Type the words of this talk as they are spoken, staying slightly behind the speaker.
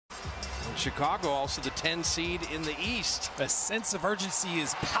Chicago, also the 10 seed in the East. The sense of urgency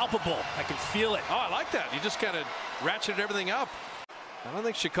is palpable. I can feel it. Oh, I like that. You just kind of ratcheted everything up. I don't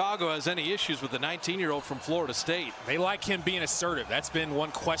think Chicago has any issues with the 19-year-old from Florida State. They like him being assertive. That's been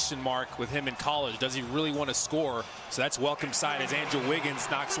one question mark with him in college. Does he really want to score? So that's welcome sight as Andrew Wiggins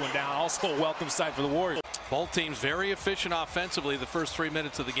knocks one down. Also a welcome sight for the Warriors. Both teams very efficient offensively the first 3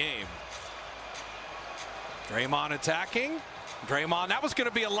 minutes of the game. Draymond attacking. Draymond, that was going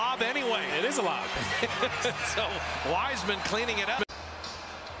to be a lob anyway. It is a lob. So Wiseman cleaning it up.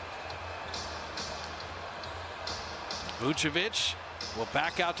 Vucevic will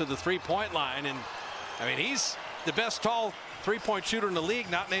back out to the three-point line, and I mean, he's the best tall three-point shooter in the league,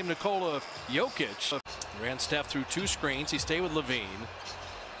 not named Nikola Jokic. Ran Steph through 2 screens. He stayed with Levine.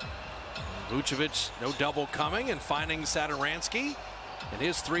 Vucevic, no double coming, and finding Satoransky, and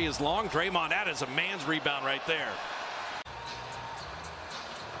his 3 is long. Draymond, that is a man's rebound right there.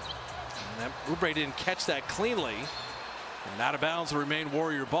 And that Oubre didn't catch that cleanly, and out of bounds will remain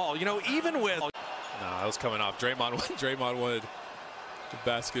Warrior ball. You know, even with No, that was coming off. Draymond wanted the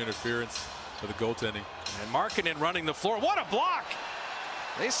basket interference for the goaltending. And Markkanen running the floor. What a block!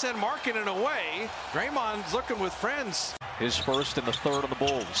 They send Markkanen away. Draymond's looking with friends. His first and the third on the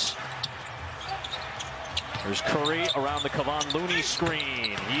Bulls. There's Curry around the Kevon Looney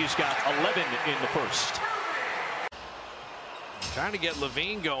screen. He's got 11 in the first. Trying to get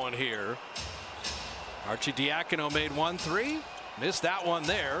Levine going here. Arcidiacono made 1 3. Missed that one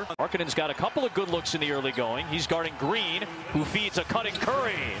there. Markkanen's got a couple of good looks in the early going. He's guarding Green, who feeds a cutting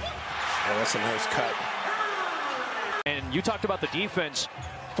Curry. Oh, that's a nice cut. And you talked about the defense.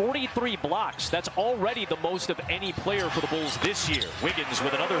 43 blocks. That's already the most of any player for the Bulls this year. Wiggins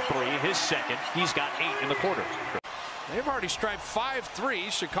with another 3, his second. He's got 8 in the quarter. They've already striped 5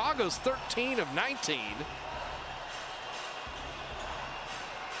 threes. Chicago's 13 of 19.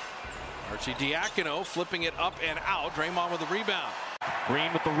 Arcidiacono flipping it up and out. Draymond with the rebound.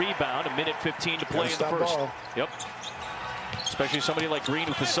 Green with the rebound. 1:15 to play in the first. Ball. Yep. Especially somebody like Green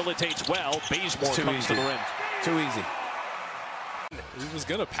who facilitates well. Bazemore comes to the rim. Too easy. He was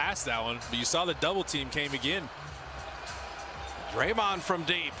going to pass that one, but you saw the double team came again. Draymond from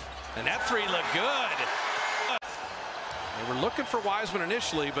deep, and that 3 looked good. They were looking for Wiseman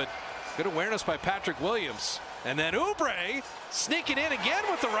initially, but good awareness by Patrick Williams. And then Oubre sneaking in again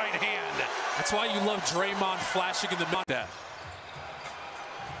with the right hand. That's why you love Draymond flashing in the middle.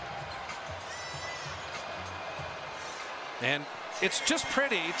 And it's just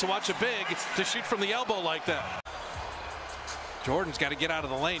pretty to watch a big to shoot from the elbow like that. Jordan's got to get out of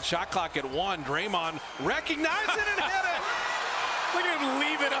the lane. Shot clock at 1. Draymond recognized it and hit it. Look at him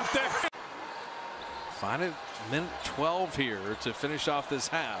leave it up there. Final minute 12 here to finish off this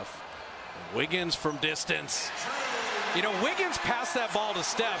half. Wiggins from distance. You know, Wiggins passed that ball to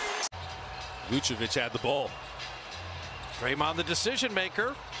Steph. Vucevic had the ball. Draymond the decision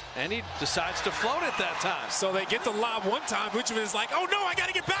maker, and he decides to float it that time. So they get the lob one time. Vucevic is like, oh no, I got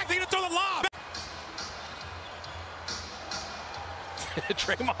to get back. They're going to throw the lob.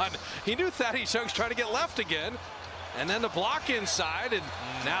 Draymond, he knew Thaddeus Young's trying to get left again. And then the block inside, and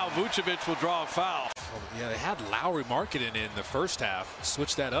now Vucevic will draw a foul. Yeah, they had Lowry Markkanen in the first half.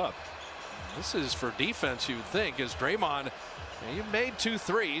 Switch that up. This is for defense, you would think, as Draymond, you made 2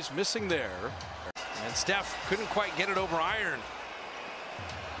 threes, missing there. And Steph couldn't quite get it over iron.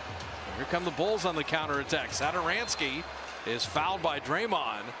 And here come the Bulls on the counterattack. Satoransky is fouled by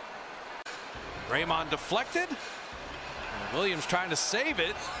Draymond. Draymond deflected. And Williams trying to save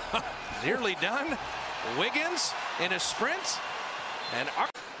it. Nearly done. Wiggins in a sprint. And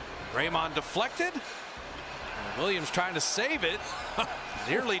Draymond deflected. And Williams trying to save it.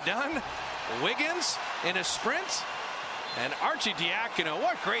 Nearly done. Wiggins in a sprint. And Arcidiacono,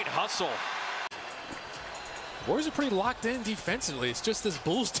 what great hustle. Warriors are pretty locked in defensively. It's just this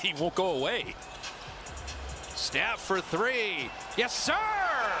Bulls team won't go away. Steph for 3. Yes, sir!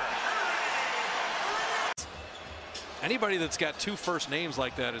 Anybody that's got 2 first names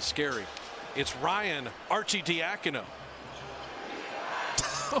like that is scary. It's Ryan Arcidiacono.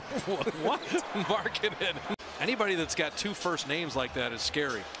 What? Markkanen. Anybody that's got 2 first names like that is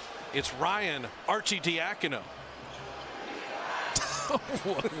scary. It's Ryan Arcidiacono.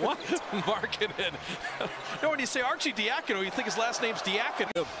 What? Markkanen. No, when you say Arcidiacono, you think his last name's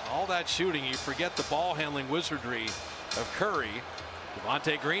Diacono. All that shooting, you forget the ball handling wizardry of Curry.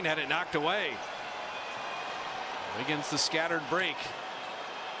 Javonte Green had it knocked away. Wiggins the scattered break.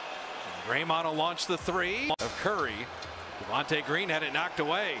 Draymond will launch the 3 of Curry. Javonte Green had it knocked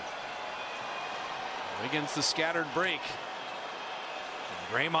away. Wiggins the scattered break.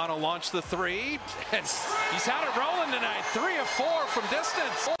 Draymond will launch the 3. And he's had it rolling tonight. 3 of 4 from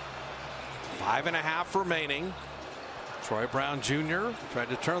distance. 5.5 remaining. Troy Brown Jr. tried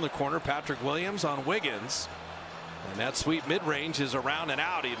to turn the corner. Patrick Williams on Wiggins. And that sweet mid-range is around and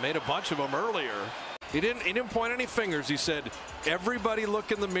out. He made a bunch of them earlier. He didn't point any fingers. He said, everybody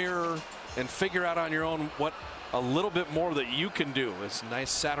look in the mirror and figure out on your own what a little bit more that you can do. It's a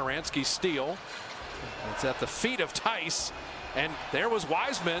nice Satoransky steal. It's at the feet of Tice. And there was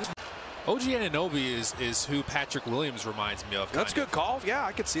Wiseman. OG Anunoby is who Patrick Williams reminds me of. That's a good call. Yeah,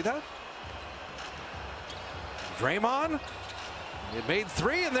 I could see that. Draymond. It made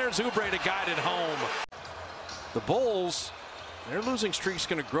 3, and there's Oubre to guide it home. The Bulls, their losing streak's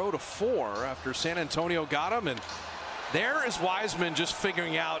going to grow to 4 after San Antonio got them. And there is Wiseman just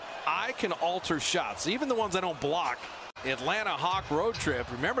figuring out, I can alter shots, even the ones I don't block. Atlanta Hawk road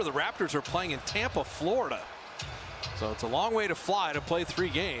trip. Remember, the Raptors are playing in Tampa, Florida. So it's a long way to fly to play 3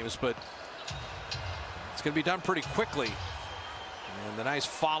 games, but it's going to be done pretty quickly. And the nice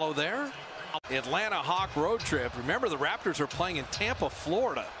follow there. Atlanta Hawk road trip. Remember, the Raptors are playing in Tampa,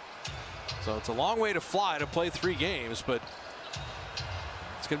 Florida. So it's a long way to fly to play 3 games, but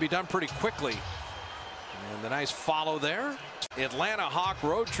it's going to be done pretty quickly. And the nice follow there. Atlanta Hawk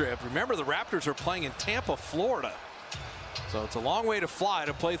road trip. Remember, the Raptors are playing in Tampa, Florida. So it's a long way to fly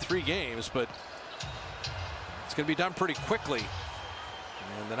to play 3 games, but it's going to be done pretty quickly.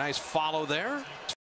 And the nice follow there.